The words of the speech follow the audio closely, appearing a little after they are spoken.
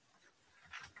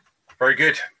Very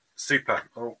good. Super.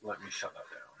 Oh, let me shut that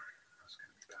down. That's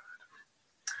going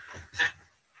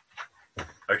to be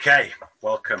bad. Okay,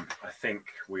 welcome. I think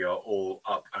we are all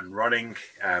up and running.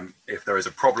 If there is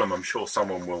a problem, I'm sure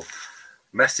someone will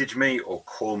message me or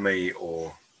call me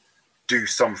or do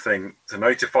something to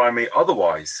notify me.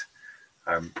 Otherwise,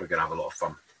 we're going to have a lot of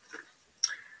fun.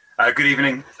 Good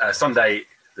evening. Sunday,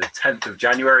 the 10th of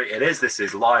January. This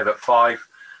is live at 5.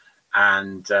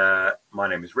 And my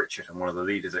name is Richard. I'm one of the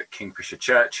leaders at Kingfisher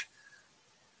Church.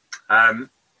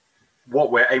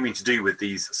 What we're aiming to do with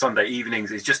these Sunday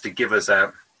evenings is just to give us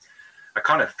a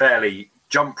kind of fairly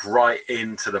jump right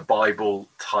into the Bible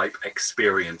type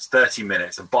experience. 30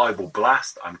 minutes, a Bible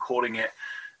blast, I'm calling it.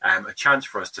 A chance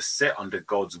for us to sit under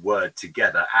God's word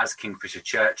together as Kingfisher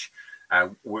Church.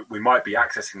 We might be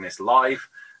accessing this live.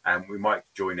 We might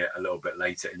join it a little bit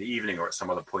later in the evening or at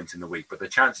some other point in the week. But the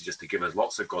chance is just to give us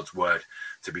lots of God's word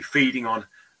to be feeding on,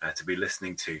 to be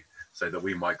listening to, so that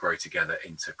we might grow together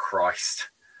into Christ.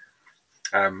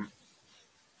 We're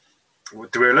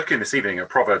looking this evening at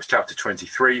Proverbs chapter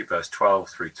 23, verse 12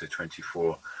 through to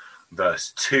 24,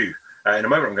 verse 2. In a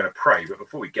moment, I'm going to pray. But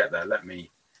before we get there, let me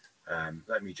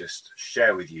just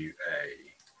share with you a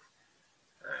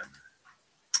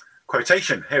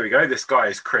quotation. Here we go. This guy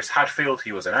is Chris Hadfield.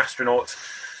 He was an astronaut,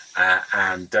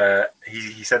 and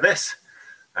he said this,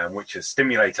 which has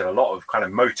stimulated a lot of kind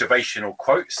of motivational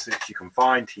quotes that you can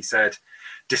find. He said,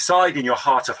 "Decide in your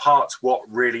heart of hearts what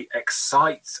really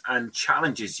excites and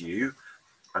challenges you,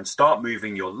 and start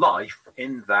moving your life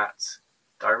in that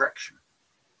direction."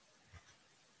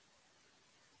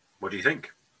 What do you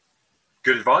think?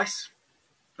 Good advice?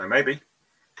 No, maybe.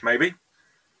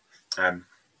 I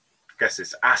guess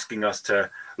it's asking us to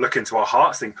look into our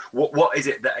hearts, think, what is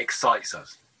it that excites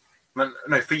us?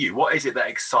 No, for you, what is it that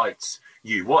excites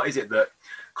you? What is it that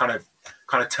kind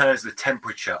of turns the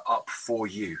temperature up for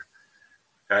you?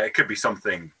 It could be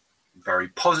something very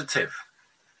positive,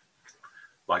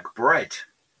 like bread.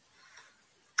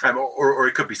 Or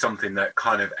it could be something that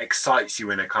kind of excites you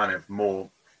in a kind of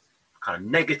more kind of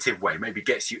negative way, maybe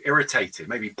gets you irritated.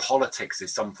 Maybe politics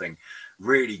is something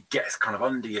really gets kind of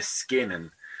under your skin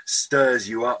and stirs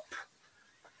you up.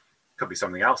 Could be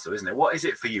something else though, isn't it? What is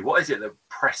it for you? What is it that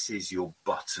presses your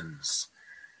buttons?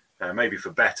 Maybe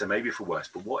for better, maybe for worse,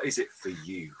 but what is it for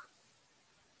you?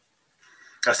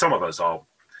 Some of us are,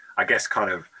 I guess,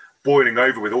 kind of boiling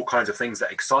over with all kinds of things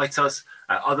that excite us.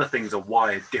 Other things are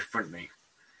wired differently.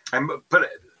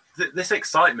 But this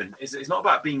excitement is not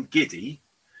about being giddy.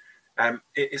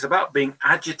 It's about being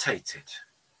agitated,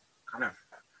 kind of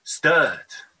stirred.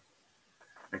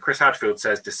 And Chris Hadfield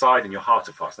says, decide in your heart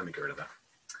of hearts. Let me get rid of that.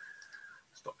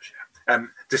 Stop the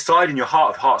share. Decide in your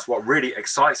heart of hearts what really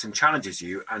excites and challenges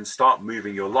you and start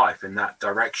moving your life in that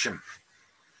direction.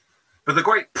 But the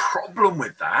great problem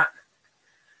with that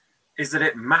is that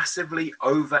it massively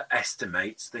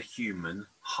overestimates the human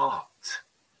heart,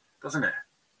 doesn't it?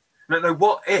 No,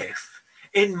 what if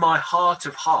in my heart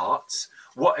of hearts,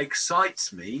 what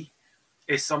excites me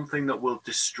is something that will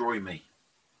destroy me?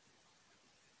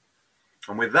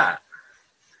 And with that,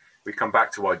 we come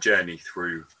back to our journey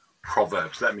through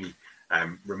Proverbs. Let me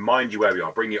remind you where we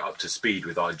are, bring you up to speed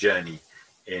with our journey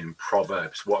in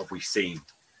Proverbs. What have we seen?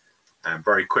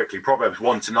 Very quickly, Proverbs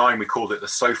 1-9, we called it the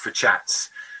sofa chats.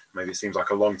 Maybe it seems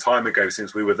like a long time ago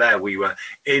since we were there. We were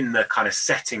in the kind of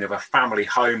setting of a family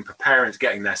home, parents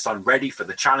getting their son ready for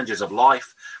the challenges of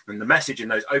life. And the message in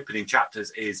those opening chapters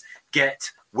is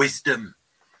get wisdom.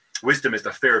 Wisdom is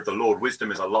the fear of the Lord.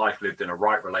 Wisdom is a life lived in a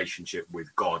right relationship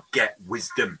with God. Get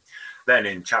wisdom. Then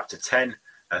in chapter 10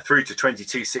 through to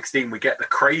 22:16, we get the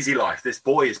crazy life. This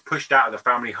boy is pushed out of the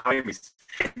family home. He's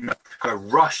in the kind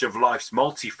of rush of life's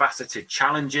multifaceted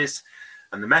challenges.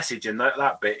 And the message in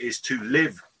that bit is to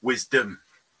live wisdom.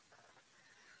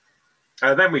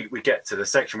 Then we get to the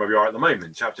section where we are at the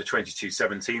moment, chapter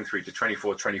 22:17 through to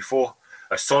 24:24.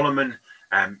 Solomon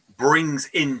brings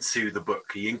into the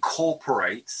book, he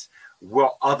incorporates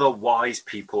what other wise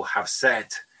people have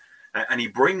said, and he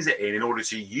brings it in order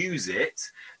to use it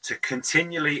to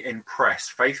continually impress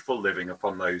faithful living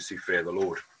upon those who fear the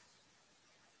Lord.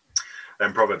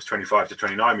 Then Proverbs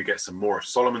 25-29, we get some more of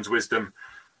Solomon's wisdom.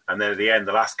 And then at the end,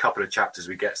 the last couple of chapters,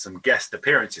 we get some guest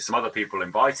appearances, some other people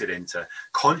invited in to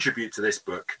contribute to this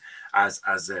book as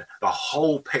the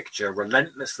whole picture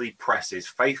relentlessly presses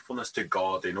faithfulness to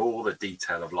God in all the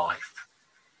detail of life.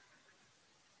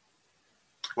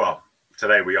 Well,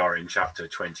 today we are in chapter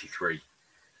 23,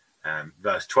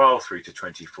 verse 12 through to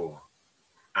 24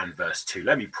 and verse 2.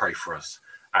 Let me pray for us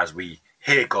as we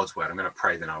hear God's word. I'm going to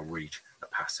pray, then I'll read the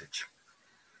passage.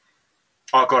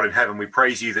 Our God in heaven, we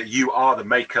praise you that you are the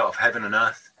maker of heaven and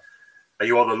earth.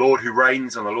 You are the Lord who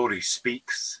reigns and the Lord who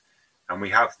speaks. And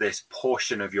we have this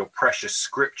portion of your precious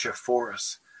scripture for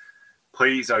us.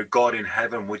 Please, O God in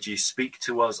heaven, would you speak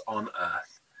to us on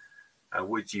earth? And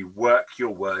would you work your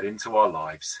word into our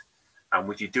lives? And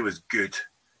would you do us good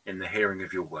in the hearing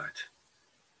of your word?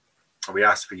 And we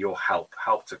ask for your help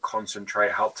to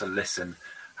concentrate, help to listen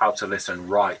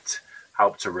right,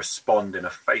 help to respond in a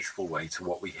faithful way to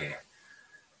what we hear.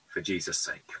 For Jesus'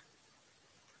 sake.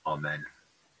 Amen.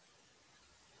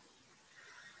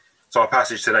 So our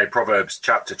passage today, Proverbs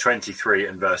chapter 23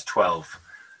 and verse 12,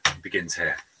 begins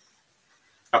here.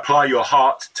 Apply your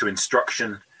heart to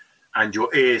instruction and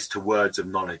your ears to words of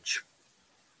knowledge.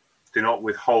 Do not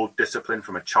withhold discipline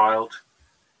from a child.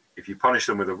 If you punish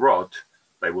them with a rod,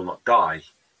 they will not die.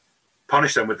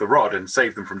 Punish them with the rod and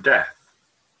save them from death.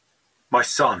 My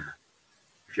son,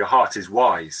 if your heart is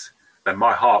wise, then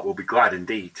my heart will be glad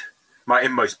indeed. My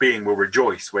inmost being will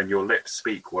rejoice when your lips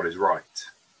speak what is right.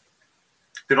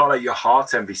 Do not let your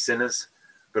heart envy sinners,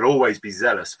 but always be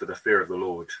zealous for the fear of the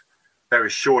Lord. There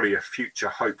is surely a future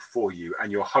hope for you,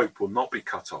 and your hope will not be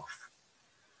cut off.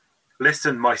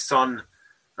 Listen, my son,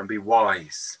 and be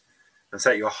wise, and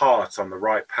set your heart on the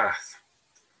right path.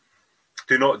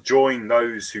 Do not join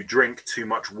those who drink too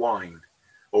much wine,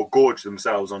 or gorge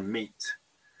themselves on meat,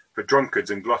 for drunkards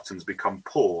and gluttons become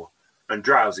poor, and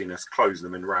drowsiness clothes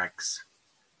them in rags.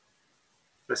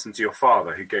 Listen to your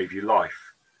father who gave you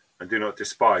life, and do not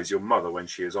despise your mother when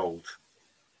she is old.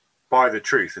 Buy the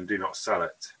truth and do not sell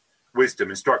it.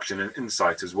 Wisdom, instruction, and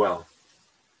insight as well.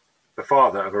 The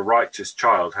father of a righteous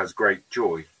child has great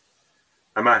joy.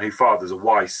 A man who fathers a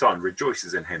wise son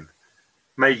rejoices in him.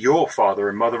 May your father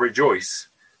and mother rejoice.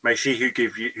 May she who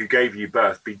gave you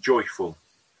birth be joyful.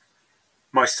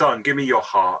 My son, give me your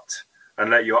heart, and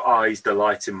let your eyes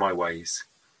delight in my ways.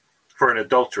 For an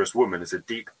adulterous woman is a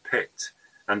deep pit,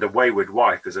 and a wayward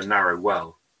wife is a narrow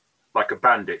well. Like a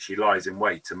bandit, she lies in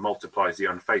wait and multiplies the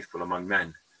unfaithful among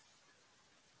men.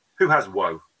 Who has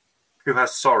woe? Who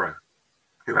has sorrow?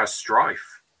 Who has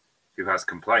strife? Who has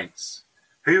complaints?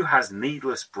 Who has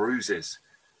needless bruises?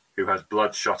 Who has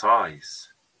bloodshot eyes?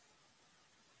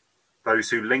 Those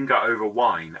who linger over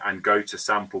wine and go to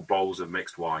sample bowls of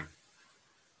mixed wine.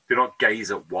 Do not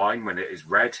gaze at wine when it is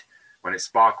red, when it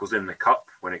sparkles in the cup,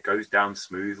 when it goes down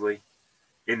smoothly.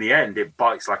 In the end, it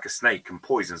bites like a snake and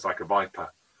poisons like a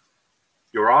viper.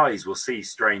 Your eyes will see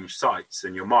strange sights,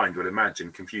 and your mind will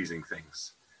imagine confusing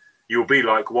things. You will be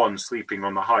like one sleeping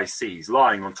on the high seas,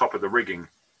 lying on top of the rigging.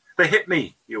 They hit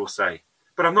me, you will say,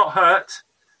 but I'm not hurt.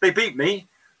 They beat me,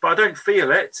 but I don't feel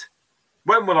it.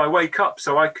 When will I wake up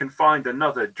so I can find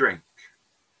another drink?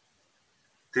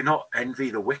 Do not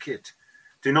envy the wicked.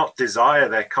 Do not desire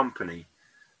their company,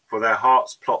 for their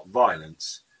hearts plot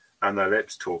violence, and their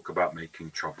lips talk about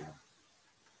making trouble.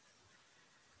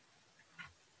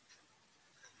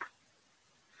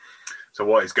 So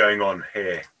what is going on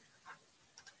here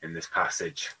in this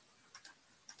passage?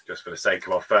 Just for the sake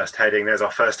of our first heading, there's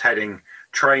our first heading,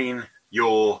 train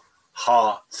your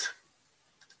heart.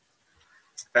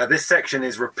 This section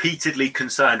is repeatedly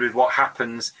concerned with what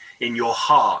happens in your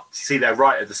heart. You see there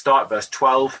right at the start, verse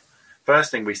 12.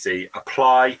 First thing we see,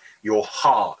 apply your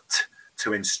heart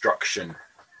to instruction.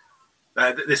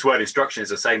 This word instruction is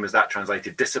the same as that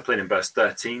translated discipline in verse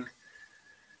 13.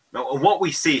 Now, what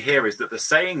we see here is that the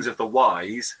sayings of the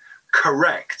wise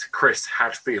correct Chris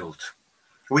Hadfield.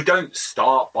 We don't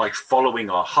start by following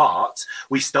our heart.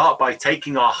 We start by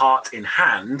taking our heart in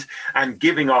hand and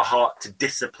giving our heart to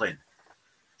discipline.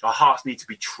 Our hearts need to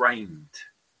be trained.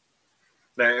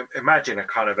 Now, imagine a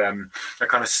kind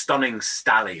of stunning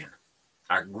stallion,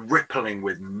 rippling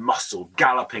with muscle,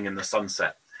 galloping in the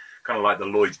sunset, kind of like the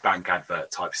Lloyd's Bank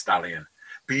advert type stallion.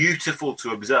 Beautiful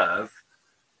to observe,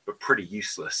 but pretty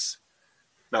useless.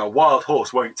 Now, a wild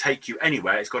horse won't take you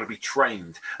anywhere. It's got to be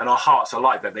trained. And our hearts are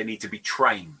like that. They need to be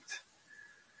trained.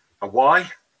 And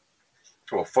why?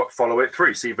 Well, follow it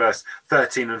through. See verse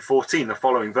 13 and 14. The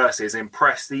following verses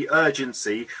impress the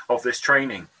urgency of this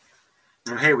training.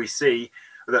 And here we see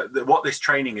that what this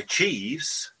training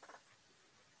achieves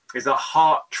is that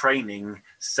heart training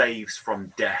saves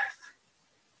from death.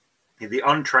 The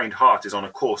untrained heart is on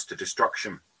a course to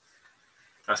destruction.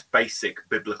 That's basic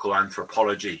biblical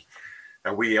anthropology.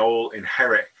 And we all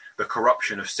inherit the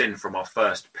corruption of sin from our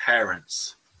first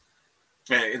parents.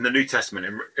 In the New Testament,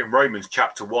 in Romans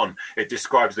chapter 1, it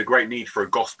describes the great need for a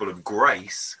gospel of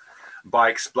grace by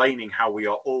explaining how we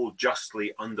are all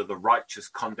justly under the righteous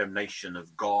condemnation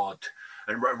of God.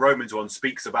 And Romans 1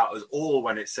 speaks about us all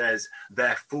when it says,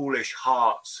 their foolish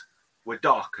hearts were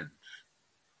darkened.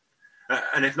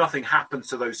 And if nothing happens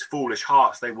to those foolish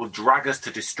hearts, they will drag us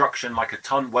to destruction like a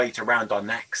ton weight around our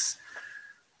necks.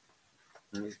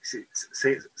 And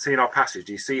see in our passage,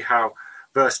 do you see how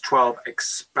verse 12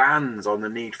 expands on the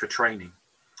need for training?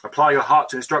 Apply your heart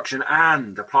to instruction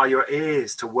and apply your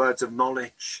ears to words of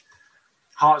knowledge.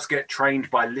 Hearts get trained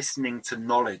by listening to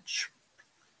knowledge.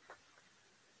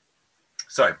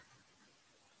 So,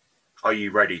 are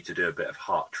you ready to do a bit of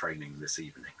heart training this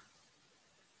evening?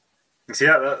 You see,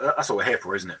 that's what we're here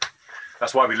for, isn't it?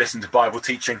 That's why we listen to Bible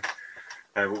teaching.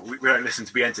 We don't listen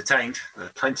to be entertained. There are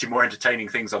plenty more entertaining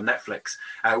things on Netflix.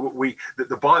 We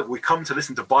come to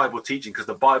listen to Bible teaching because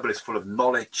the Bible is full of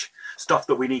knowledge, stuff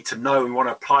that we need to know. We want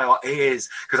to apply our ears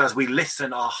because as we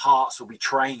listen, our hearts will be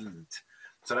trained.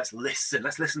 So let's listen.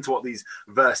 Let's listen to what these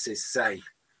verses say.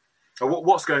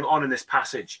 What's going on in this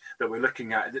passage that we're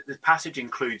looking at? The passage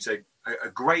includes a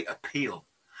great appeal.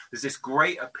 There's this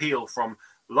great appeal from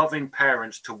loving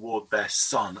parents toward their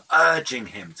son, urging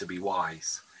him to be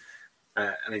wise.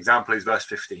 An example is verse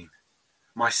 15.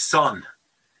 My son,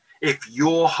 if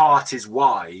your heart is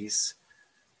wise,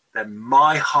 then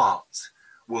my heart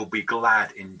will be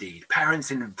glad indeed.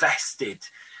 Parents invested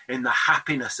in the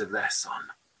happiness of their son.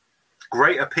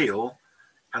 Great appeal,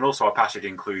 and also our passage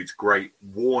includes great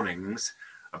warnings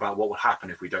about what will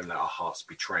happen if we don't let our hearts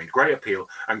be trained. Great appeal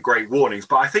and great warnings.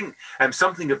 But I think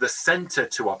something of the center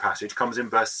to our passage comes in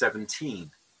verse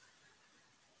 17.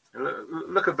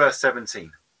 Look at verse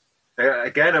 17.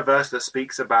 Again, a verse that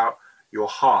speaks about your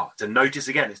heart. And notice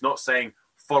again, it's not saying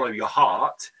follow your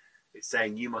heart. It's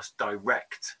saying you must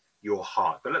direct your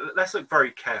heart. But let's look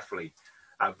very carefully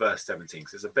at verse 17,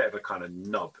 because there's a bit of a kind of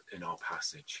nub in our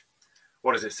passage.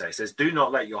 What does it say? It says, do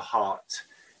not let your heart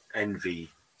envy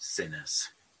sinners.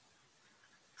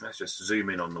 Let's just zoom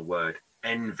in on the word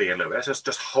envy a little bit. Let's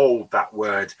just hold that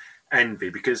word envy,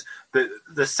 because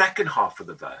the second half of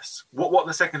the verse, what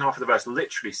the second half of the verse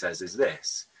literally says is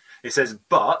this. It says,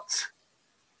 but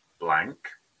blank,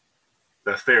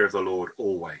 the fear of the Lord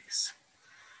always.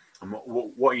 And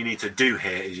what you need to do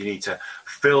here is you need to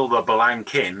fill the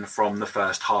blank in from the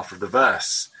first half of the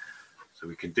verse. So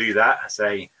we can do that and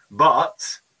say,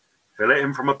 but, fill it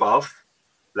in from above,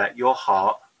 let your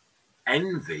heart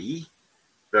envy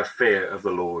the fear of the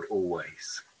Lord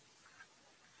always.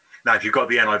 Now, if you've got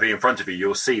the NIV in front of you,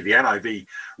 you'll see the NIV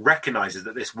recognizes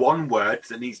that this one word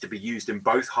that needs to be used in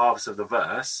both halves of the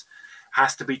verse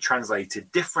has to be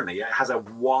translated differently. It has a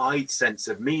wide sense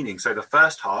of meaning. So the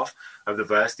first half of the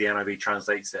verse, the NIV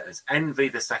translates it as envy,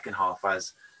 the second half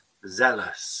as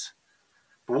zealous.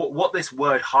 But what this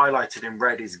word highlighted in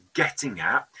red is getting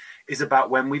at is about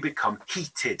when we become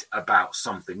heated about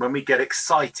something, when we get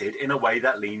excited in a way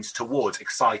that leans towards,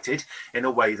 excited in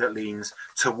a way that leans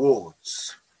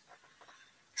towards.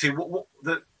 See,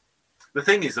 the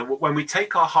thing is that when we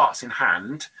take our hearts in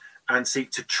hand and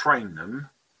seek to train them,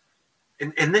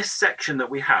 in this section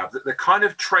that we have, that the kind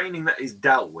of training that is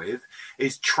dealt with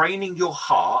is training your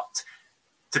heart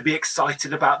to be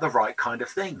excited about the right kind of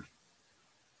thing.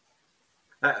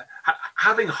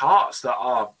 Having hearts that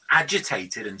are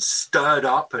agitated and stirred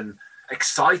up and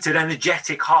excited,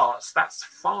 energetic hearts, that's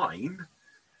fine.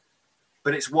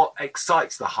 But it's what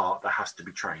excites the heart that has to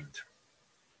be trained.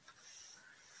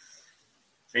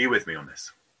 Are you with me on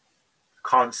this?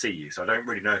 Can't see you, so I don't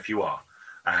really know if you are.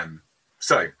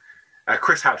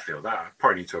 Chris Hadfield, I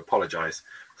probably need to apologise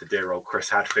to dear old Chris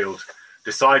Hadfield.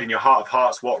 Decide in your heart of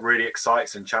hearts what really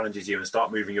excites and challenges you and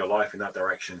start moving your life in that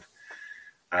direction.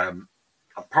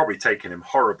 I've probably taken him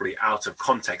horribly out of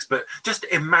context, but just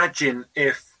imagine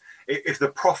if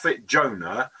the prophet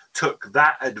Jonah took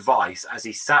that advice as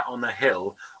he sat on the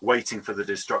hill waiting for the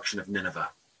destruction of Nineveh.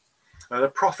 Now, the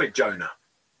prophet Jonah,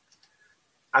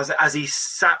 as he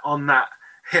sat on that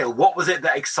hill, what was it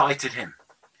that excited him?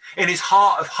 In his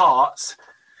heart of hearts,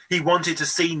 he wanted to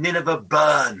see Nineveh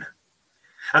burn.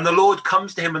 And the Lord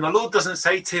comes to him, and the Lord doesn't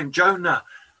say to him, Jonah,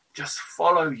 just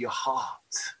follow your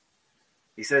heart.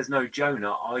 He says, no,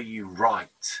 Jonah, are you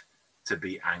right to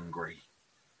be angry?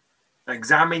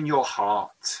 Examine your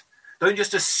heart. Don't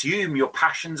just assume your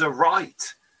passions are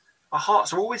right. Our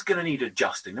hearts are always going to need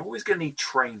adjusting. They're always going to need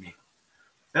training.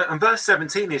 And verse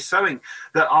 17 is showing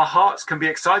that our hearts can be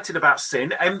excited about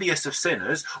sin, envious of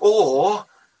sinners, or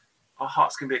our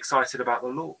hearts can be excited about the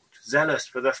Lord, zealous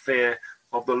for the fear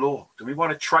of the Lord. And we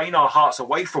want to train our hearts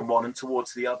away from one and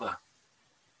towards the other.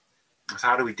 So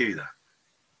how do we do that?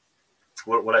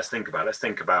 Well, let's think about it. Let's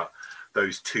think about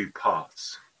those two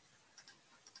parts.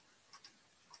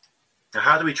 Now,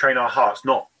 how do we train our hearts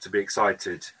not to be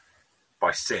excited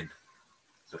by sin?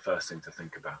 It's the first thing to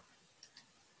think about.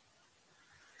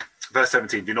 Verse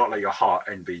 17, do not let your heart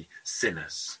envy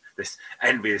sinners. This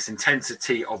envy, this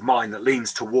intensity of mind that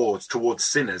leans towards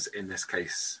sinners in this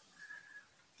case.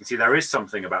 You see, there is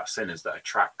something about sinners that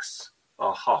attracts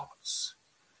our hearts.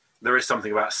 There is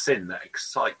something about sin that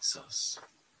excites us.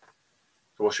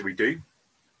 So what should we do?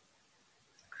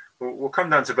 We'll come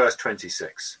down to verse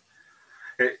 26.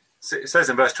 It says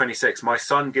in verse 26, "My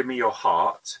son, give me your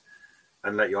heart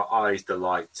and let your eyes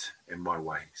delight in my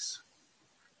ways."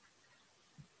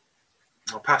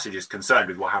 Our passage is concerned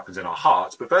with what happens in our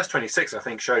hearts, but verse 26, I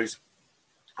think, shows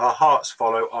our hearts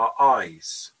follow our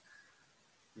eyes.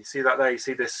 You see that there? You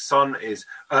see this son is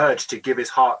urged to give his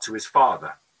heart to his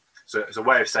father. So it's a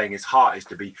way of saying his heart is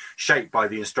to be shaped by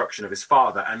the instruction of his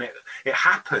father. And it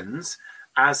happens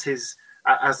as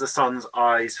the son's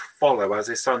eyes follow, as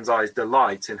his son's eyes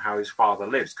delight in how his father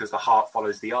lives, because the heart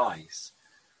follows the eyes.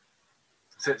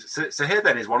 So here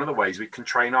then is one of the ways we can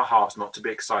train our hearts not to be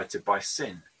excited by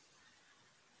sin.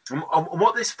 And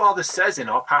what this father says in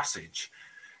our passage,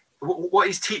 what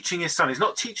he's teaching his son, he's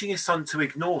not teaching his son to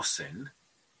ignore sin.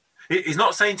 He's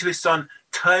not saying to his son,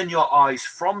 turn your eyes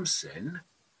from sin.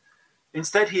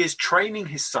 Instead, he is training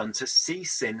his son to see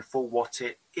sin for what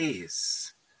it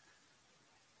is.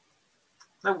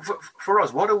 Now, for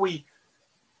us, what are we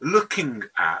looking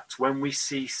at when we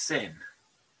see sin?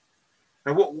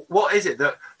 And what is it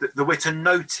that we're to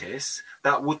notice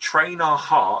that will train our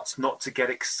hearts not to get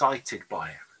excited by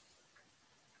it?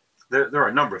 There are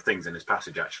a number of things in this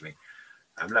passage, actually.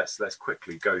 Let's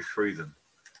quickly go through them.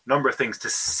 Number of things to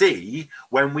see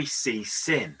when we see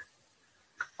sin.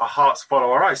 Our hearts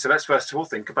follow our eyes. So let's first of all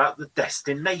think about the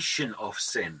destination of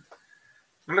sin.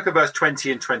 And look at verse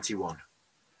 20 and 21.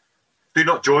 "Do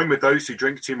not join with those who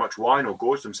drink too much wine or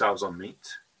gorge themselves on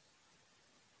meat."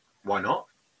 Why not?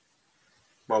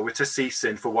 Well, we're to see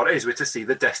sin for what it is. We're to see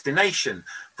the destination.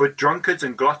 For drunkards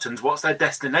and gluttons, what's their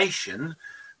destination?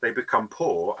 They become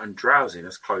poor, and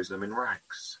drowsiness clothes them in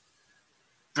rags.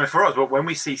 And for us, when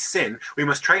we see sin, we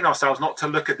must train ourselves not to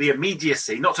look at the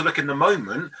immediacy, not to look in the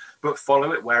moment, but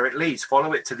follow it where it leads.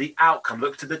 Follow it to the outcome.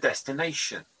 Look to the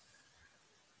destination.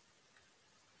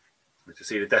 We're to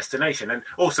see the destination. And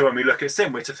also when we look at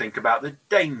sin, we're to think about the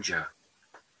danger.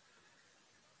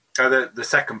 The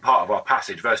second part of our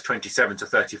passage, verse 27 to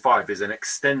 35, is an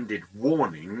extended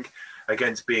warning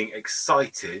against being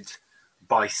excited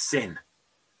by sin.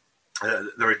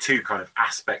 There are two kind of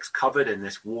aspects covered in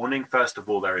this warning. First of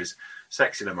all, there is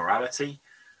sexual immorality,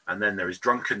 and then there is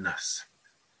drunkenness.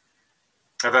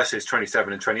 Verses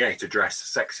 27 and 28 address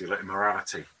sexual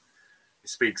immorality. It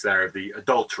speaks there of the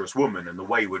adulterous woman and the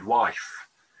wayward wife.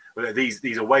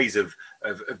 These are ways of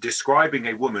describing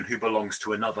a woman who belongs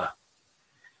to another.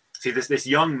 See, this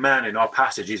young man in our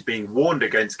passage is being warned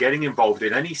against getting involved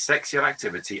in any sexual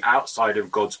activity outside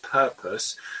of God's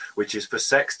purpose, which is for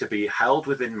sex to be held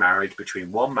within marriage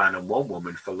between one man and one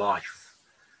woman for life.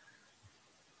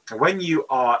 When you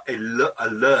are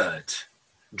alert,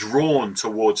 drawn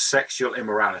towards sexual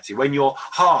immorality, when your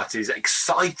heart is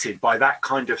excited by that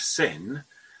kind of sin,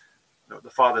 the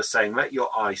Father's saying, let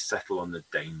your eyes settle on the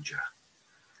danger.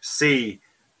 See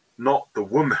not the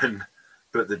woman,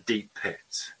 but the deep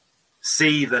pit.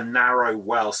 See the narrow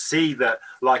well. See that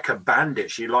like a bandit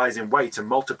she lies in wait and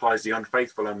multiplies the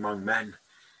unfaithful among men.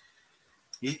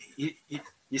 You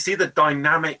see the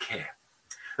dynamic here.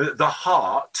 The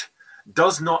heart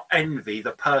does not envy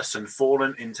the person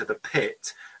fallen into the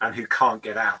pit and who can't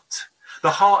get out.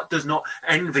 The heart does not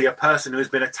envy a person who has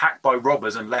been attacked by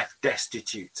robbers and left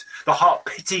destitute. The heart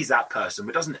pities that person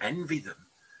but doesn't envy them.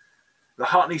 The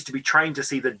heart needs to be trained to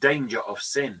see the danger of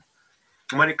sin.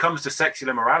 And when it comes to sexual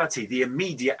immorality, the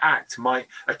immediate act might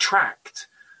attract,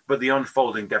 but the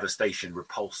unfolding devastation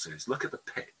repulses. Look at the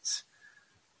pit.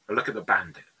 Look at the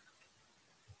bandit.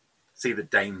 See the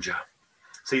danger.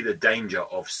 See the danger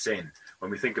of sin.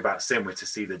 When we think about sin, we're to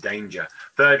see the danger.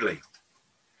 Thirdly,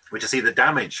 we're to see the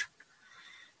damage.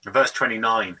 Verse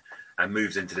 29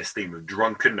 moves into this theme of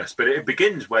drunkenness, but it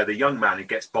begins where the young man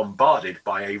gets bombarded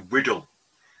by a riddle.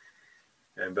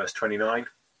 In verse 29,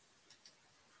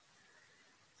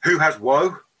 who has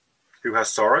woe? Who has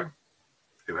sorrow?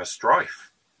 Who has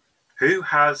strife? Who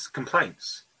has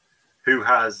complaints? Who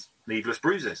has needless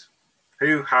bruises?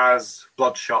 Who has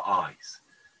bloodshot eyes?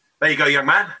 There you go, young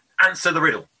man. Answer the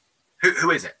riddle. Who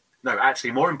is it? No,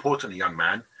 actually, more importantly, young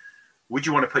man, would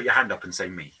you want to put your hand up and say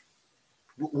me?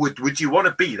 Would you want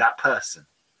to be that person?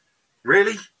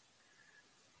 Really?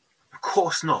 Of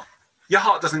course not. Your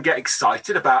heart doesn't get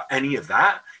excited about any of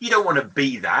that. You don't want to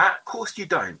be that. Of course you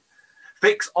don't.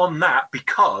 Fix on that,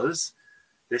 because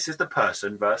this is the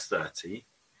person, verse 30,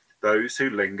 those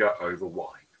who linger over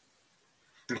wine.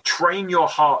 And train your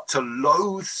heart to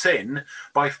loathe sin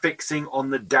by fixing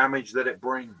on the damage that it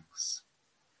brings.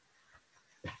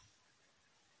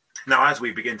 Now, as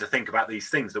we begin to think about these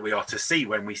things that we are to see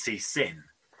when we see sin,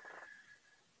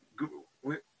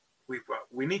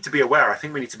 we need to be aware. I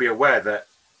think we need to be aware that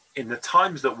in the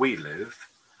times that we live,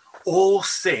 all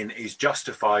sin is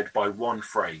justified by one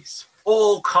phrase.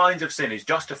 All kinds of sin is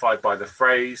justified by the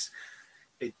phrase,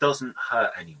 it doesn't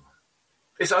hurt anyone.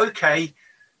 It's okay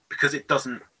because it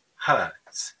doesn't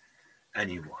hurt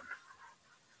anyone.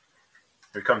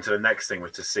 We come to the next thing we're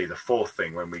to see. The fourth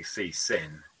thing when we see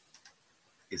sin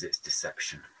is its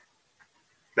deception.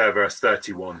 There, verse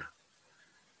 31.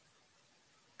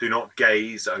 Do not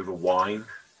gaze over wine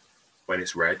when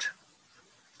it's red,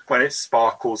 when it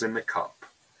sparkles in the cup,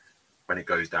 when it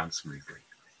goes down smoothly.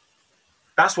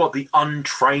 That's what the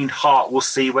untrained heart will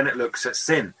see when it looks at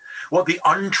sin. What the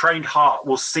untrained heart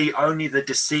will see only the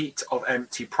deceit of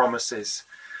empty promises.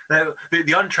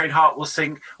 The untrained heart will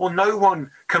think, well, no one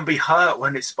can be hurt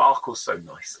when it sparkles so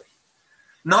nicely.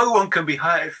 No one can be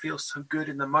hurt. It feels so good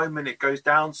in the moment. It goes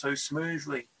down so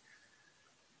smoothly.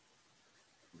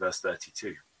 Verse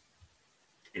 32.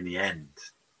 In the end,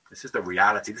 this is the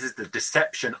reality. This is the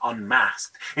deception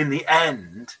unmasked. In the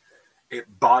end,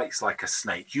 it bites like a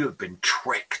snake. You have been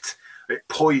tricked. It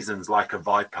poisons like a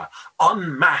viper.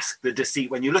 Unmask the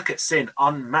deceit. When you look at sin,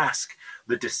 unmask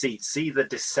the deceit. See the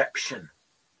deception.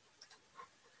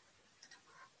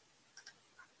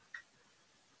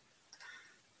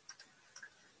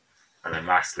 And then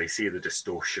lastly, see the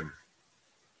distortion.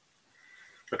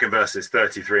 Look in verses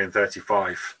 33 and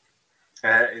 35.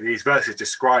 These verses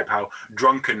describe how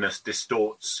drunkenness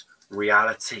distorts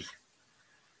reality.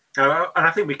 And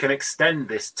I think we can extend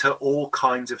this to all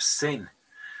kinds of sin.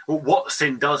 Well, what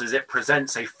sin does is it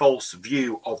presents a false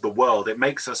view of the world. It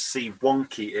makes us see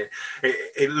wonky.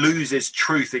 It loses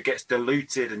truth. It gets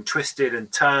diluted and twisted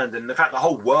and turned. And in fact, the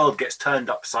whole world gets turned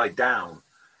upside down.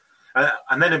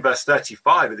 And then in verse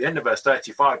 35, at the end of verse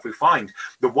 35, we find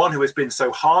the one who has been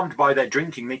so harmed by their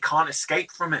drinking, they can't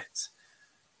escape from it.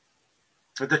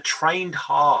 The trained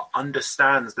heart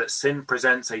understands that sin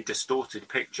presents a distorted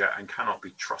picture and cannot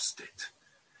be trusted.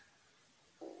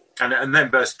 And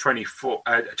then verse 24,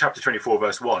 chapter 24,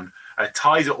 verse 1,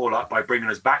 ties it all up by bringing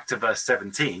us back to verse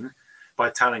 17 by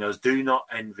telling us, do not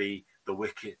envy the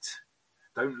wicked.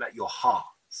 Don't let your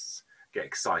hearts get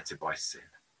excited by sin.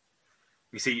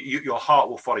 You see, your heart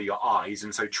will follow your eyes,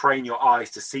 and so train your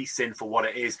eyes to see sin for what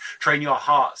it is. Train your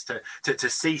hearts to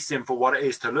see sin for what it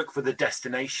is, to look for the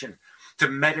destination, to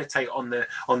meditate on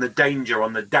the danger,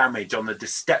 on the damage, on the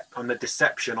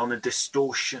deception, on the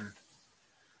distortion.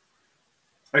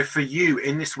 For you,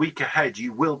 in this week ahead,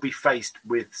 you will be faced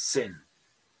with sin.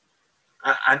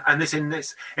 And in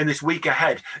this week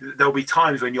ahead, there'll be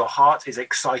times when your heart is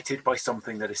excited by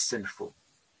something that is sinful.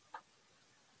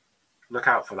 Look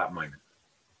out for that moment.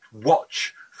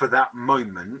 Watch for that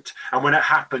moment, and when it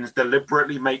happens,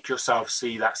 deliberately make yourself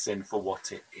see that sin for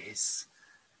what it is.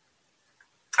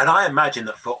 And I imagine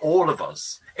that for all of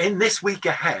us, in this week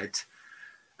ahead,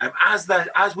 as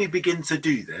we begin to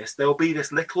do this, there will be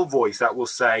this little voice that will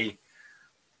say,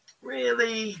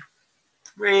 really,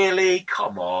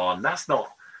 come on, that's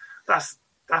not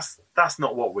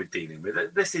what we're dealing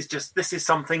with. This is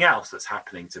something else that's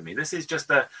happening to me. It's just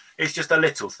a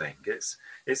little thing.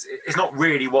 It's not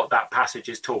really what that passage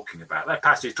is talking about. That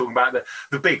passage is talking about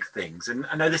the big things. And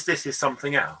I know this is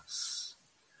something else.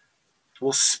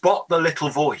 We'll spot the little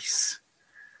voice,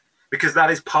 because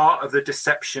that is part of the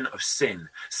deception of sin.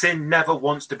 Sin never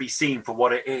wants to be seen for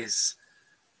what it is.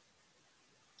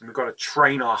 And we've got to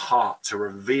train our heart to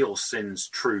reveal sin's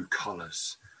true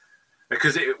colours.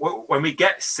 Because when we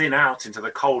get sin out into the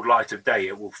cold light of day,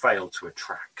 it will fail to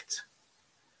attract.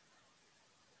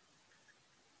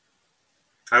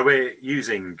 We're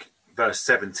using verse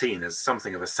 17 as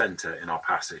something of a centre in our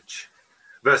passage.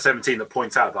 Verse 17 that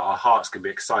points out that our hearts can be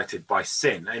excited by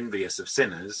sin, envious of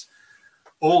sinners,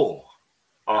 or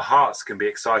our hearts can be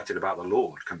excited about the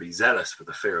Lord, can be zealous for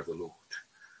the fear of the Lord.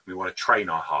 We want to train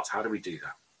our hearts. How do we do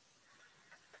that?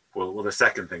 Well, the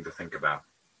second thing to think about.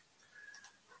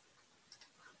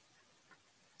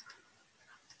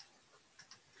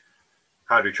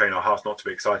 How do we train our hearts not to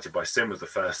be excited by sin was the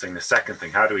first thing. The second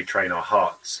thing, how do we train our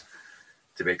hearts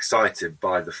to be excited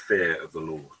by the fear of the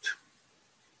Lord?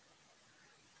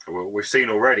 Well, we've seen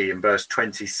already in verse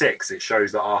 26, it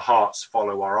shows that our hearts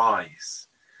follow our eyes.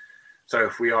 So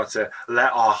if we are to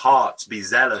let our hearts be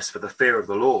zealous for the fear of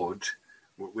the Lord,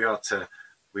 we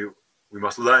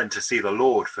must learn to see the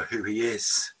Lord for who he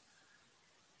is.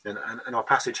 And our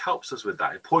passage helps us with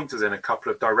that. It points us in a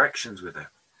couple of directions with it.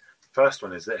 First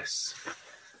one is this.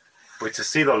 We're to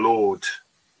see the Lord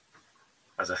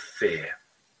as a fear.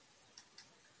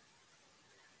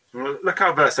 Look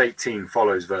how verse 18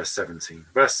 follows verse 17.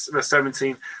 Verse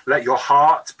 17, let your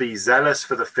heart be zealous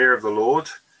for the fear of the Lord.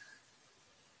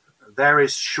 there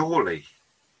is surely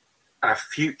a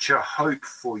future hope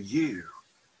for you,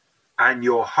 and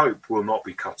your hope will not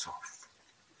be cut off.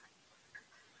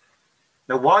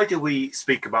 Now, why do we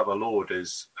speak about the Lord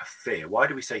as a fear? Why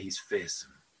do we say he's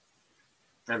fearsome?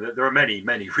 And there are many,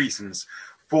 many reasons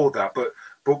for that, but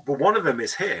one of them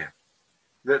is here,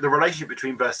 the relationship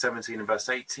between verse 17 and verse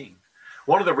 18.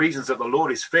 One of the reasons that the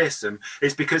Lord is fearsome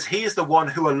is because he is the one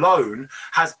who alone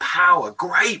has power,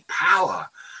 great power,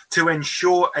 to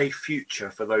ensure a future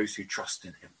for those who trust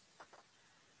in him.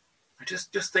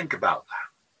 Just think about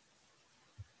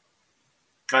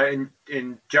that.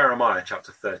 In Jeremiah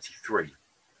chapter 33,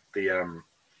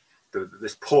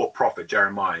 this poor prophet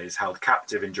Jeremiah is held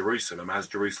captive in Jerusalem as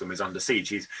Jerusalem is under siege.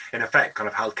 He's in effect kind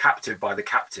of held captive by the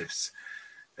captives.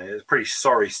 It's a pretty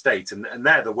sorry state. And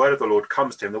there the word of the Lord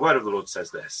comes to him. The word of the Lord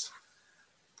says this.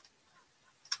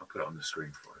 I'll put it on the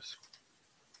screen for us.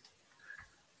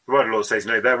 The word of the Lord says,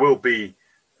 there will be,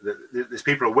 these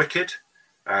people are wicked,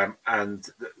 and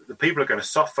the people are going to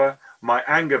suffer my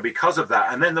anger because of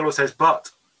that. And then the Lord says,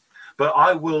 but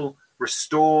I will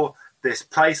restore this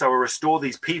place. I will restore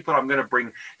these people. I'm going to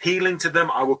bring healing to them.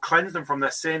 I will cleanse them from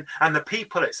their sin. And the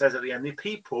people, it says at the end, the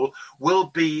people will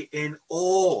be in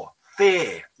awe,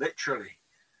 fear, literally.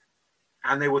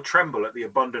 And they will tremble at the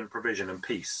abundant provision and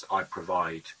peace I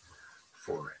provide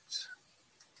for it.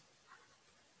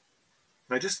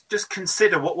 Now, just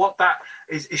consider what that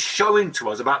is showing to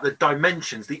us about the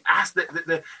dimensions, the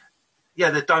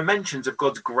dimensions of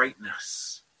God's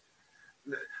greatness.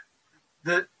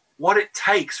 What it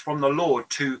takes from the Lord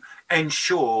to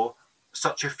ensure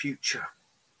such a future.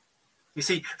 You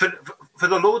see, for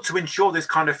the Lord to ensure this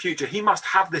kind of future, he must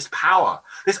have this power,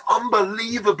 this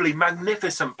unbelievably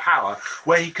magnificent power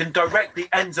where he can direct the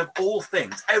ends of all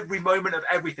things, every moment of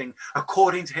everything,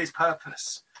 according to his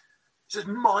purpose. It's just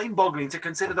mind-boggling to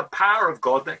consider the power of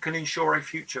God that can ensure a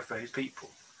future for his people.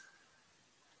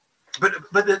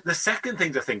 But the second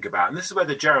thing to think about, and this is where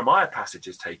the Jeremiah passage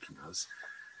is taking us,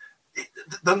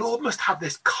 the Lord must have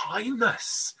this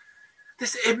kindness,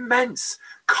 this immense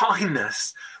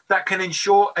kindness that can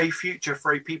ensure a future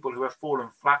for a people who have fallen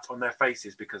flat on their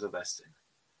faces because of their sin.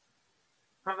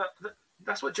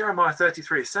 That's what Jeremiah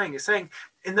 33 is saying. It's saying,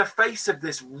 in the face of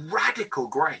this radical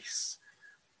grace,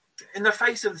 in the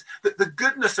face of the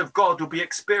goodness of God will be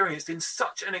experienced in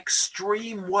such an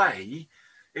extreme way,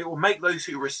 it will make those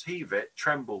who receive it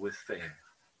tremble with fear.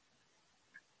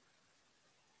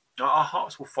 Our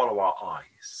hearts will follow our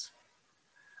eyes.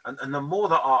 And the more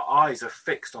that our eyes are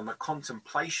fixed on the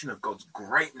contemplation of God's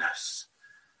greatness,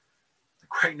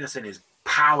 greatness in his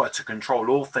power to control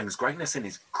all things, greatness in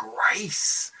his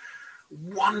grace,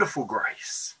 wonderful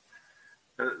grace.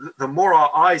 The more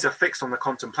our eyes are fixed on the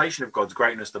contemplation of God's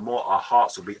greatness, the more our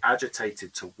hearts will be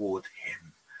agitated toward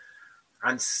him.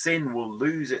 And sin will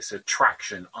lose its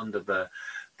attraction under the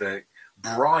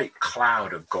bright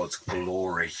cloud of God's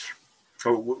glory.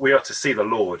 So we are to see the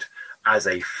Lord as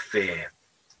a fear.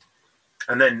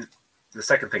 And then the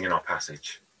second thing in our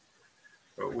passage,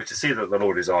 we're to see that the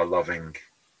Lord is our loving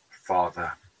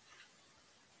Father.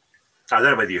 I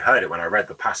don't know whether you heard it when I read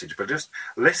the passage, but just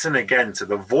listen again to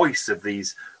the voice of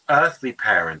these earthly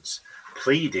parents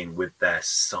pleading with their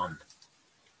son.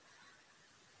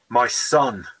 My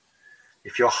son,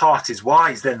 if your heart is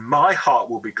wise, then my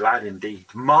heart will be glad indeed.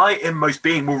 My inmost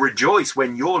being will rejoice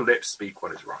when your lips speak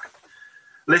what is right.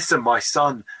 Listen, my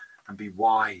son, and be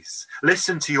wise.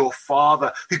 Listen to your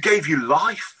father who gave you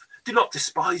life. Do not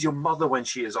despise your mother when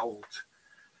she is old.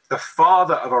 The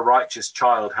father of a righteous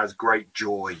child has great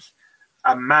joy.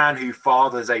 A man who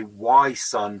fathers a wise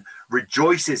son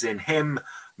rejoices in him.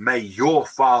 May your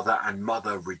father and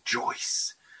mother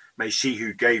rejoice. May she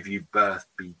who gave you birth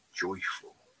be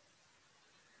joyful.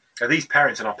 Now, these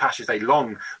parents in our passage, they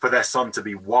long for their son to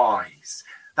be wise.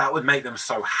 That would make them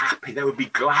so happy. They would be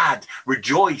glad,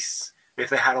 rejoice if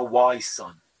they had a wise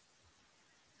son.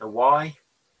 And why?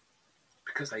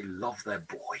 Because they love their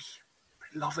boy.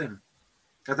 They love him.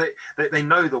 They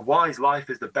know the wise life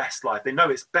is the best life. They know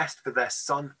it's best for their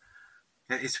son.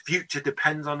 His future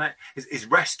depends on it. His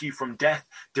rescue from death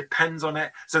depends on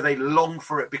it. So they long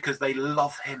for it because they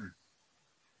love him.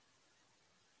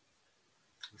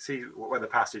 See where the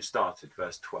passage started,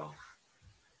 verse 12.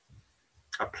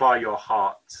 Apply your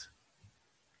heart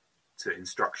to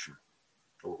instruction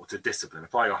or to discipline.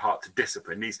 Apply your heart to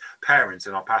discipline. These parents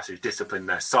in our passage discipline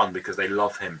their son because they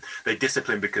love him. They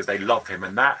discipline because they love him.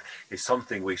 And that is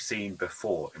something we've seen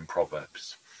before in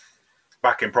Proverbs.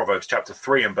 Back in Proverbs chapter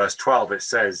 3 and verse 12, it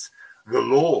says, the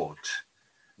Lord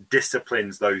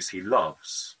disciplines those he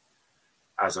loves,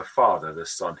 as a father the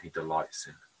son he delights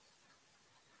in.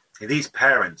 These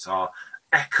parents are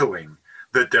echoing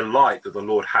the delight that the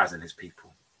Lord has in his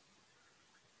people.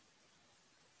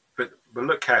 But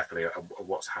look carefully at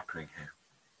what's happening here.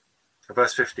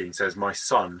 Verse 15 says, my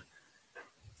son,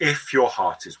 if your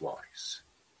heart is wise,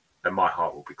 then my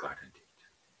heart will be glad indeed.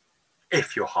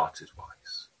 If your heart is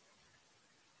wise.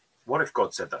 What if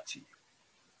God said that to you?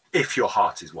 If your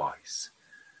heart is wise,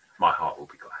 my heart will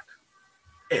be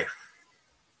glad. If.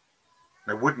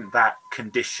 Now, wouldn't that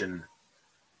condition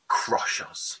crush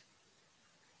us?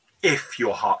 If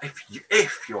your heart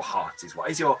is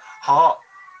wise, is your heart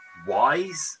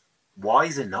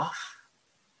wise enough?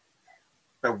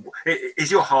 Now, is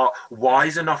your heart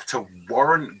wise enough to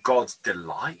warrant God's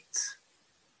delight?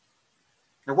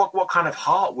 Now, what kind of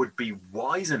heart would be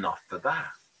wise enough for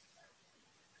that?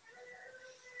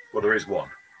 Well, there is one.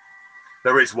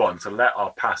 There is one. So let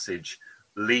our passage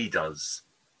lead us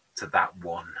to that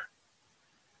one.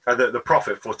 The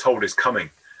prophet foretold his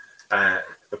coming.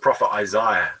 The prophet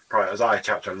Isaiah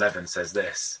chapter 11 says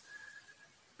this.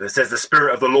 It says, the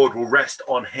Spirit of the Lord will rest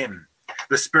on him,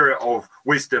 the Spirit of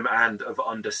wisdom and of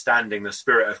understanding, the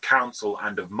Spirit of counsel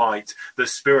and of might, the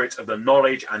Spirit of the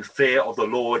knowledge and fear of the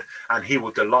Lord, and he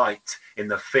will delight in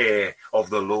the fear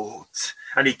of the Lord.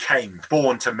 And he came,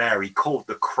 born to Mary, called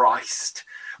the Christ,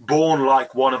 born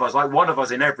like one of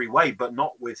us in every way, but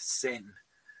not with sin.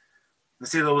 And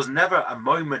see, there was never a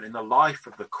moment in the life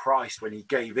of the Christ when he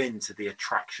gave in to the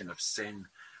attraction of sin.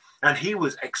 And he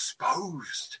was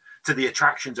exposed to the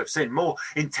attractions of sin more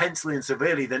intensely and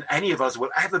severely than any of us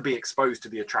will ever be exposed to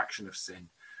the attraction of sin.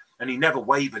 And he never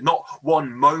wavered, not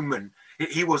one moment.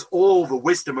 He was all the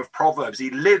wisdom of Proverbs. He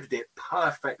lived it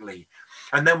perfectly.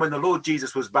 And then when the Lord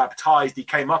Jesus was baptized, he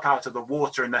came up out of the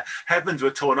water and the heavens were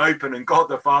torn open. And God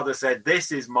the Father said,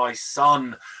 this is my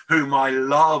Son whom I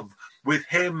love. With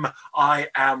him I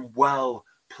am well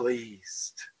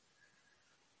pleased.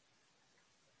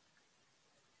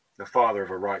 The father of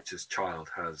a righteous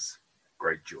child has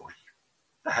great joy.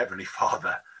 The Heavenly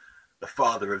Father, the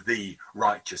father of the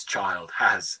righteous child,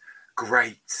 has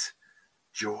great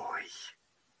joy.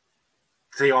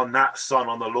 See, on that Son,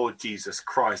 on the Lord Jesus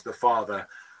Christ, the Father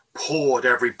poured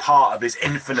every part of his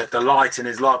infinite delight in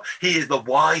his love. He is the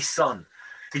wise Son.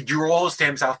 He draws to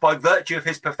himself, by virtue of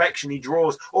his perfection, he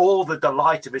draws all the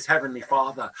delight of his Heavenly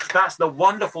Father. That's the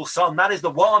wonderful Son. That is the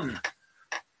one.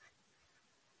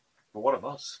 But what of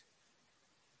us?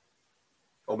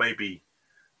 Or maybe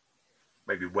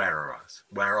where are us?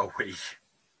 Where are we?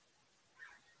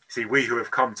 See, we who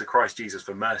have come to Christ Jesus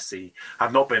for mercy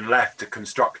have not been left to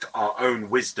construct our own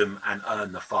wisdom and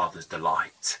earn the Father's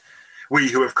delight. We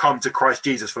who have come to Christ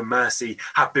Jesus for mercy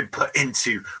have been put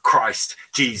into Christ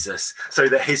Jesus, so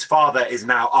that his Father is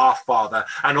now our Father,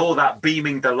 and all that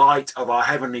beaming delight of our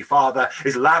Heavenly Father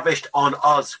is lavished on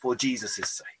us for Jesus'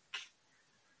 sake.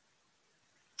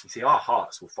 You see, our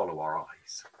hearts will follow our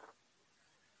eyes.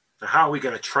 Now, how are we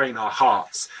going to train our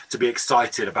hearts to be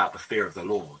excited about the fear of the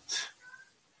Lord?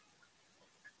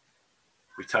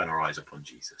 We turn our eyes upon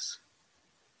Jesus.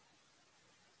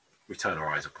 We turn our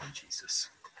eyes upon Jesus.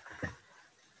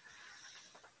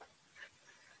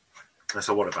 And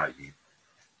so what about you?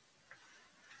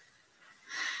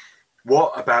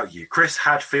 What about you? Chris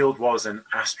Hadfield was an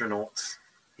astronaut.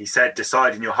 He said,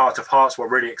 decide in your heart of hearts what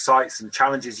really excites and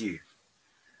challenges you.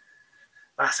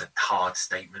 That's a hard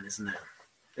statement, isn't it?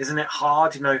 Isn't it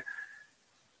hard? You know,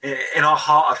 in our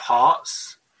heart of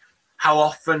hearts, how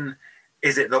often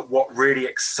is it that what really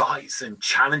excites and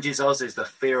challenges us is the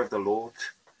fear of the Lord?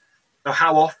 Now,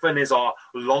 how often is our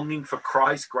longing for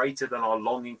Christ greater than our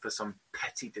longing for some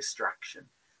petty distraction?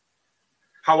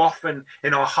 How often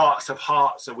in our hearts of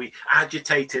hearts are we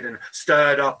agitated and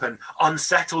stirred up and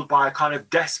unsettled by a kind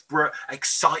of desperate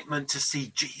excitement to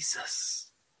see Jesus?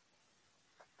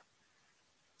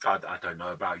 I don't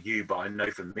know about you, but I know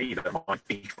for me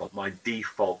that my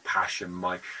default passion,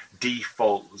 my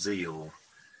default zeal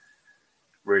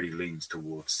really leans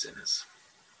towards sinners.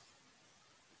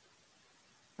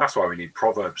 That's why we need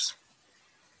Proverbs.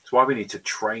 That's why we need to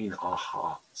train our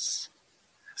hearts.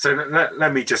 So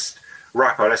let me just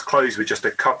wrap up. Let's close with just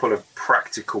a couple of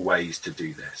practical ways to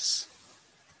do this.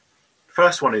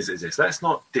 First one is this. Let's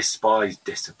not despise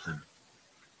discipline.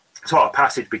 So our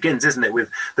passage begins, isn't it,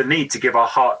 with the need to give our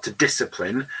heart to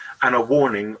discipline and a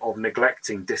warning of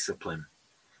neglecting discipline.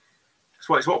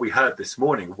 It's what we heard this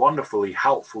morning. A wonderfully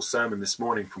helpful sermon this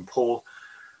morning from Paul,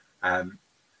 and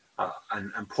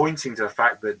pointing to the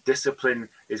fact that discipline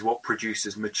is what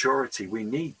produces maturity. We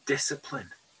need discipline.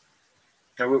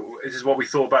 Now, this is what we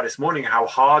thought about this morning, how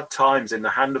hard times in the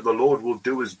hand of the Lord will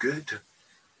do us good.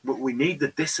 But we need the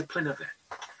discipline of it.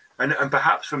 And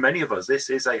perhaps for many of us, this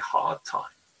is a hard time.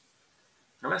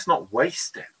 Now, let's not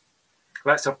waste it.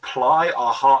 Let's apply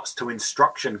our hearts to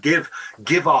instruction.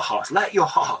 Give our hearts. Let your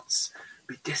hearts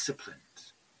be disciplined.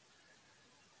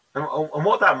 And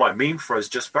what that might mean for us,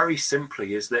 just very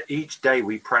simply, is that each day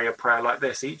we pray a prayer like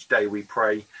this. Each day we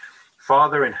pray,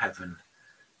 Father in heaven,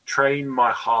 train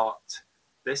my heart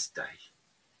this day.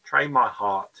 Train my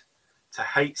heart to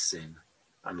hate sin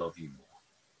and love you more.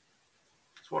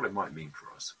 That's what it might mean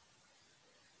for us.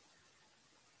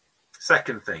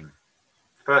 Second thing.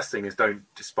 First thing is don't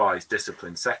despise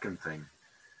discipline. Second thing.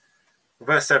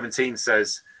 Verse 17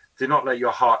 says, do not let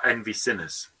your heart envy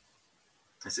sinners.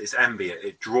 It's envy.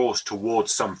 It draws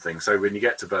towards something. So when you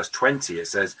get to verse 20, it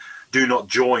says, do not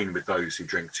join with those who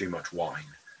drink too much wine.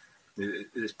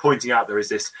 It's pointing out there is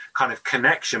this kind of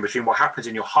connection between what happens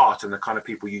in your heart and the kind of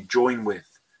people you join with.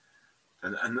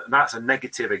 And that's a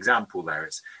negative example there.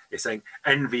 It's saying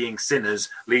envying sinners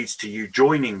leads to you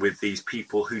joining with these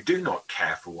people who do not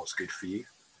care for what's good for you.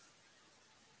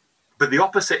 But the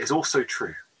opposite is also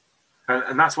true.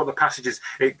 And that's what the passage is.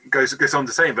 It goes on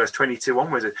to say in verse 22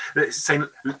 onwards. It's saying,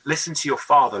 listen to your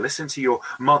father, listen to your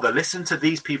mother, listen to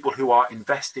these people who are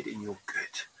invested in your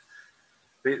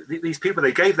good. These people,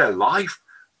 they gave their life.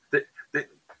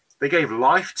 They gave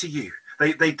life to you.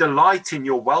 They delight in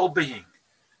your well-being.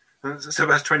 So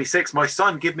verse 26, my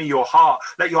son, give me your heart.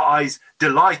 Let your eyes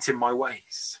delight in my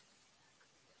ways.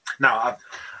 Now,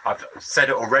 I've said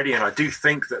it already, and I do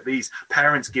think that these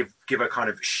parents give a kind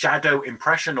of shadow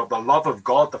impression of the love of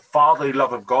God, the fatherly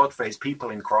love of God for his people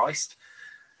in Christ.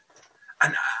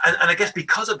 And I guess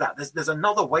because of that, there's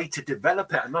another way to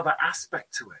develop it, another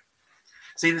aspect to it.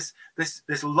 See,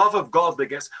 this love of God that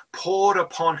gets poured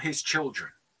upon his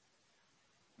children,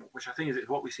 which I think is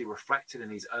what we see reflected in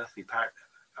these earthly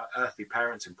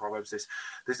parents in Proverbs.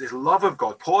 This love of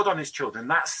God poured on his children.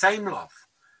 That same love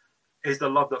is the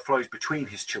love that flows between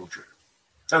his children.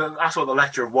 And that's what the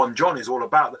letter of 1 John is all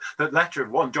about. The letter of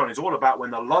 1 John is all about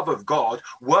when the love of God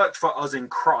worked for us in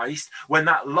Christ, when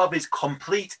that love is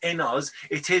complete in us,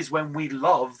 it is when we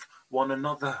love one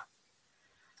another.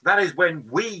 That is when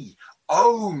we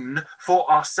own for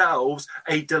ourselves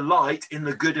a delight in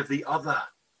the good of the other.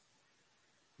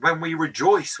 When we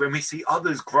rejoice, when we see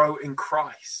others grow in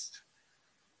Christ.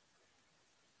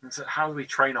 And so how do we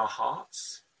train our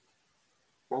hearts?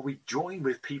 Well, we join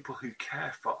with people who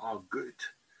care for our good.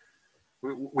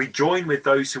 We join with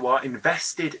those who are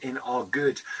invested in our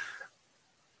good.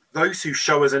 Those who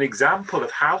show us an example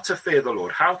of how to fear the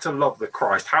Lord, how to love the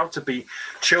Christ, how to be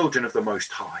children of the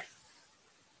Most High.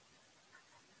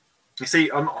 You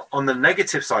see, on the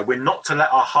negative side, we're not to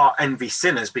let our heart envy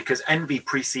sinners because envy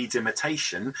precedes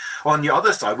imitation. On the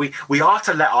other side, we are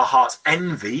to let our hearts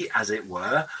envy, as it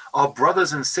were, our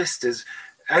brothers and sisters,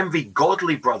 envy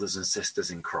godly brothers and sisters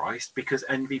in Christ because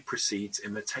envy precedes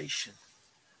imitation.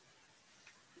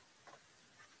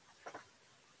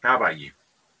 How about you?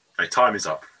 Hey, time is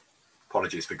up.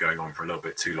 Apologies for going on for a little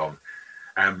bit too long.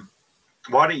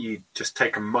 Why don't you just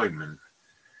take a moment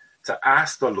to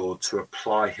ask the Lord to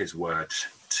apply his word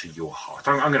to your heart.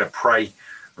 I'm going to pray.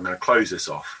 I'm going to close this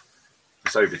off.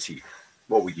 It's over to you.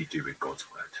 What will you do with God's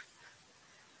word?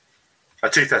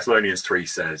 2 Thessalonians 3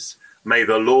 says, may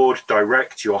the Lord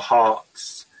direct your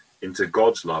hearts into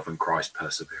God's love and Christ's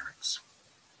perseverance.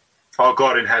 Our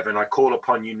God in heaven, I call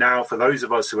upon you now for those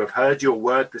of us who have heard your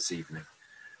word this evening,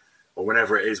 or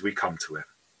whenever it is we come to it.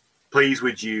 Please,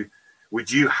 would you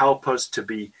help us to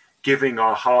be giving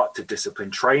our heart to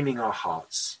discipline, training our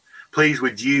hearts. Please,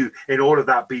 would you, in all of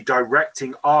that, be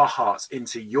directing our hearts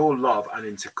into your love and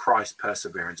into Christ's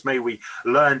perseverance. May we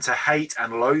learn to hate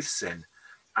and loathe sin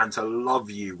and to love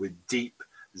you with deep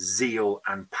zeal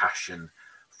and passion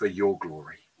for your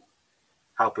glory.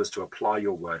 Help us to apply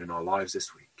your word in our lives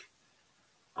this week.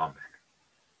 Amen.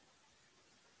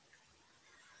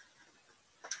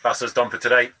 That's us done for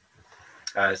today.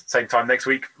 Same time next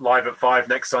week, live at 5.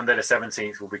 Next Sunday, the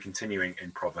 17th, we'll be continuing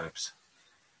in Proverbs.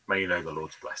 May you know the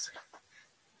Lord's blessing.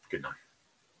 Good night.